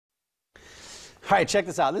All right, check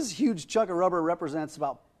this out. This huge chunk of rubber represents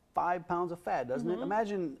about 5 pounds of fat, doesn't it?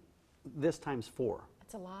 Imagine this times 4.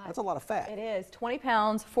 That's a lot. That's a lot of fat. It is. 20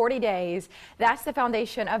 pounds, 40 days. That's the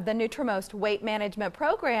foundation of the NutriMost weight management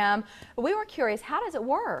program. We were curious, how does it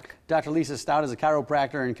work? Dr. Lisa Staudt is a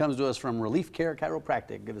chiropractor and comes to us from Relief Care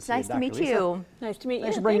Chiropractic. Good to see you, Nice to Dr. meet Lisa. you. Nice to meet you.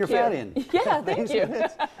 Thanks for bringing your fat in. Yeah, thank you.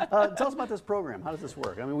 Tell us about this program. How does this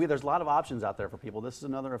work? I mean, there's a lot of options out there for people. This is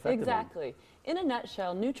another effective one. Exactly. In a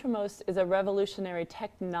nutshell, NutriMost is a revolutionary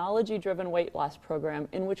technology-driven weight loss program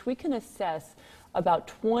in which we can assess about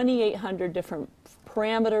 2,800 different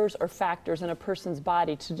parameters or factors in a person's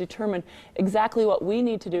body to determine exactly what we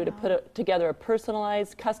need to do to put together a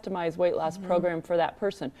personalized, customized weight loss program for that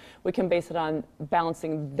person. We can base it on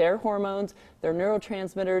balancing their hormones, their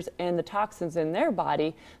neurotransmitters, and the toxins in their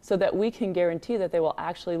body so that we can guarantee that they will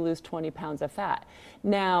actually lose 20 pounds of fat.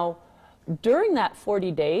 Now, during that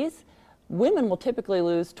 40 days, women will typically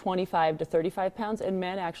lose 25 to 35 pounds and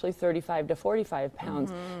men actually 35 to 45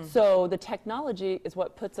 pounds. So the technology is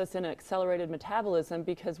what puts us in an accelerated metabolism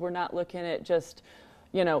because we're not looking at just,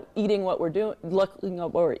 you know, eating what we're doing, looking at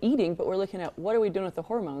what we're eating, but we're looking at what are we doing with the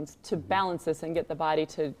hormones to balance this and get the body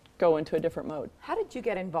to go into a different mode. How did you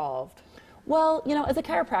get involved? Well, you know, as a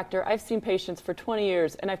chiropractor, I've seen patients for 20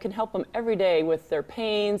 years, and I can help them every day with their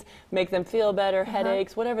pains, make them feel better,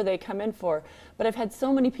 headaches, whatever they come in for. But I've had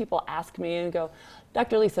so many people ask me and go,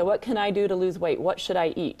 Dr. Lisa, what can I do to lose weight? What should I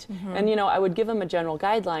eat? And, you know, I would give them a general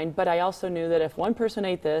guideline, but I also knew that if one person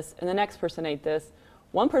ate this and the next person ate this,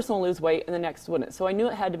 one person will lose weight and the next wouldn't. So I knew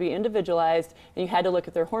it had to be individualized and you had to look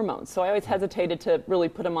at their hormones. So I always hesitated to really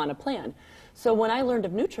put them on a plan. So when I learned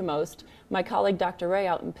of NutriMost, my colleague Dr. Ray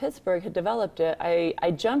out in Pittsburgh had developed it.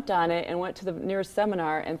 I jumped on it and went to the nearest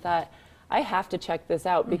seminar and thought, I have to check this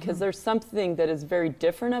out because there's something that is very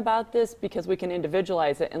different about this because we can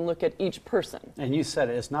individualize it and look at each person. And you said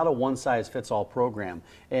it, it's not a one-size-fits-all program.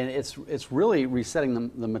 And it's really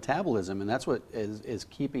resetting the metabolism, and that's what is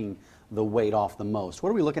keeping the weight off the most. What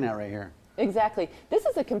are we looking at right here? Exactly. This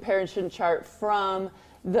is a comparison chart from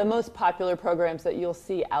the most popular programs that you'll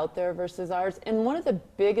see out there versus ours. And one of the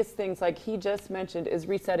biggest things, like he just mentioned, is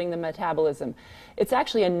resetting the metabolism. It's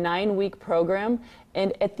actually a 9-week program.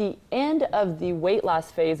 And at the end of the weight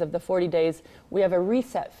loss phase of the 40 days, we have a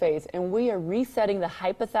reset phase. And we are resetting the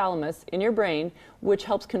hypothalamus in your brain, which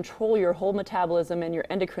helps control your whole metabolism and your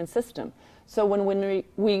endocrine system. So when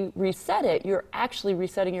we reset it, you're actually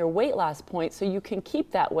resetting your weight loss point so you can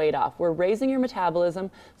keep that weight off. We're raising your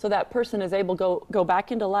metabolism so that person is able to go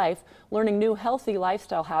back into life, learning new healthy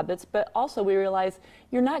lifestyle habits, but also we realize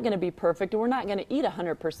you're not going to be perfect and we're not going to eat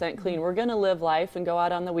 100% clean. We're going to live life and go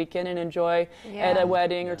out on the weekend and enjoy at a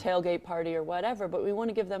wedding or tailgate party or whatever, but we want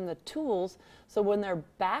to give them the tools so when they're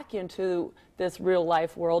back into this real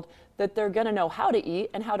life world that they're going to know how to eat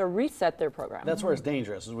and how to reset their program. That's where it's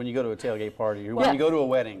dangerous, is when you go to a tailgate party or when you go to a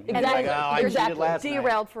wedding. Exactly. You're like, oh, I cheated last night.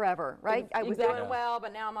 Derailed forever, right? I was Exactly. doing well,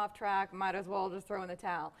 but now I'm off track. Might as well just throw in the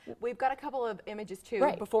towel. We've got a couple of images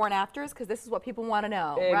too, before and afters, because this is what people want to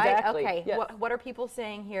know, Exactly. right? Okay, Yes. what are people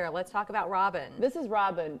saying here? Let's talk about Robin. This is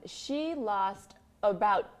Robin. She lost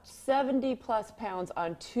about 70 plus pounds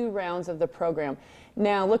on 2 rounds of the program.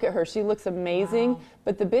 Now look at her, she looks amazing,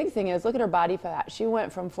 but the big thing is look at her body fat. She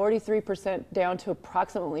went from 43% down to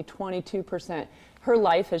approximately 22%. Her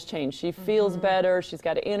life has changed. She feels better, she's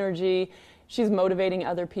got energy, she's motivating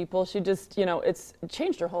other people. She just, you know, it's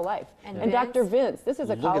changed her whole life. And Dr. Vince, this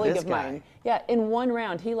is a colleague of mine. Yeah, in 1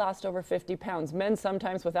 round, he lost over 50 pounds. Men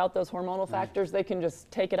sometimes, without those hormonal factors, they can just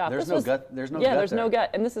take it off. There's no gut. There's no gut. Yeah, there's no gut.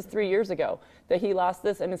 And this is 3 years ago that he lost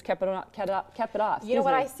this and has kept it off. You know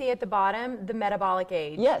what I see at the bottom? The metabolic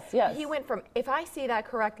age. Yes, yes. He went from, if I see that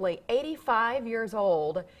correctly, 85 years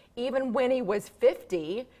old, even when he was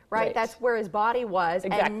 50, right? That's where his body was.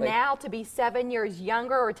 Exactly. And now to be 7 years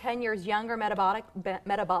younger or 10 years younger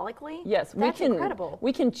metabolically? Yes, that's incredible.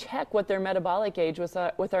 We can check what their metabolic age was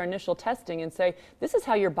with our initial testing and say, this is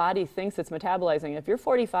how your body thinks it's metabolizing. If you're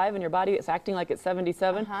 45 and your body is acting like it's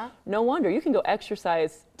 77, no wonder. You can go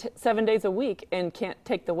exercise 7 days a week and can't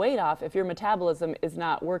take the weight off if your metabolism is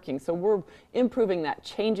not working. So we're improving that,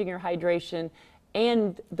 changing your hydration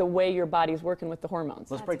and the way your body's working with the hormones.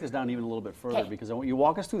 Let's break this down even a little bit further because I want you to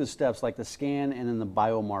walk us through the steps like the scan and then the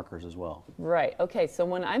biomarkers as well. Right, okay, so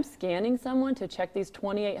when I'm scanning someone to check these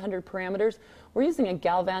 2,800 parameters, we're using a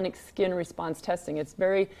galvanic skin response testing. It's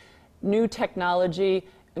very new technology,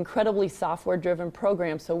 incredibly software-driven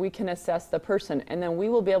program so we can assess the person and then we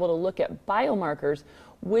will be able to look at biomarkers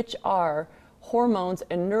which are hormones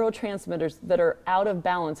and neurotransmitters that are out of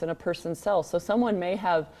balance in a person's cells. So someone may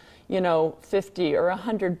have, 50 or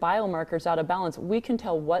 100 biomarkers out of balance, we can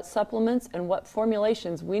tell what supplements and what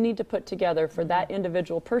formulations we need to put together for that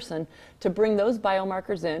individual person to bring those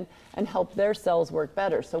biomarkers in and help their cells work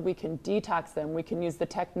better. So we can detox them, we can use the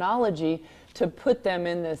technology to put them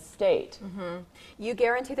in this state. You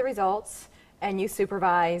guarantee the results, and you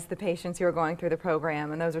supervise the patients who are going through the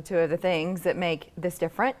program, and those are two of the things that make this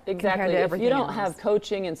different. Exactly. If you don't have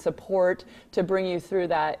coaching and support to bring you through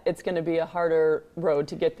that, it's going to be a harder road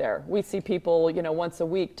to get there. We see people, once a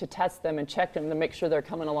week to test them and check them to make sure they're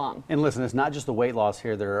coming along. And listen, it's not just the weight loss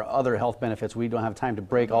here. There are other health benefits. We don't have time to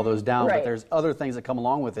break all those down, but there's other things that come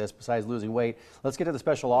along with this besides losing weight. Let's get to the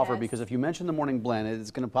special offer, because if you mention the morning blend,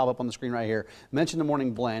 it's going to pop up on the screen right here. Mention the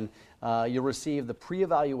morning blend. You'll receive the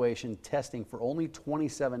pre-evaluation testing for only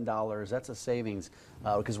 $27. That's a savings,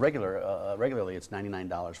 because regularly it's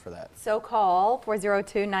 $99 for that. So call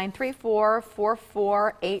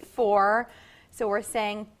 402-934-4484. So we're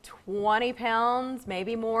saying 20 pounds,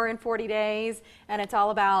 maybe more in 40 days, and it's all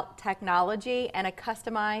about technology and a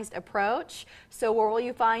customized approach. So where will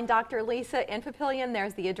you find Dr. Lisa in Papillion?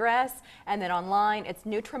 There's the address, and then online it's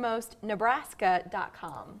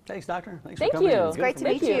NutriMostNebraska.com. Thanks, doctor. Thanks Thank for coming you. in. It's great to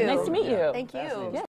meet you. you. Nice to meet you. Thank you.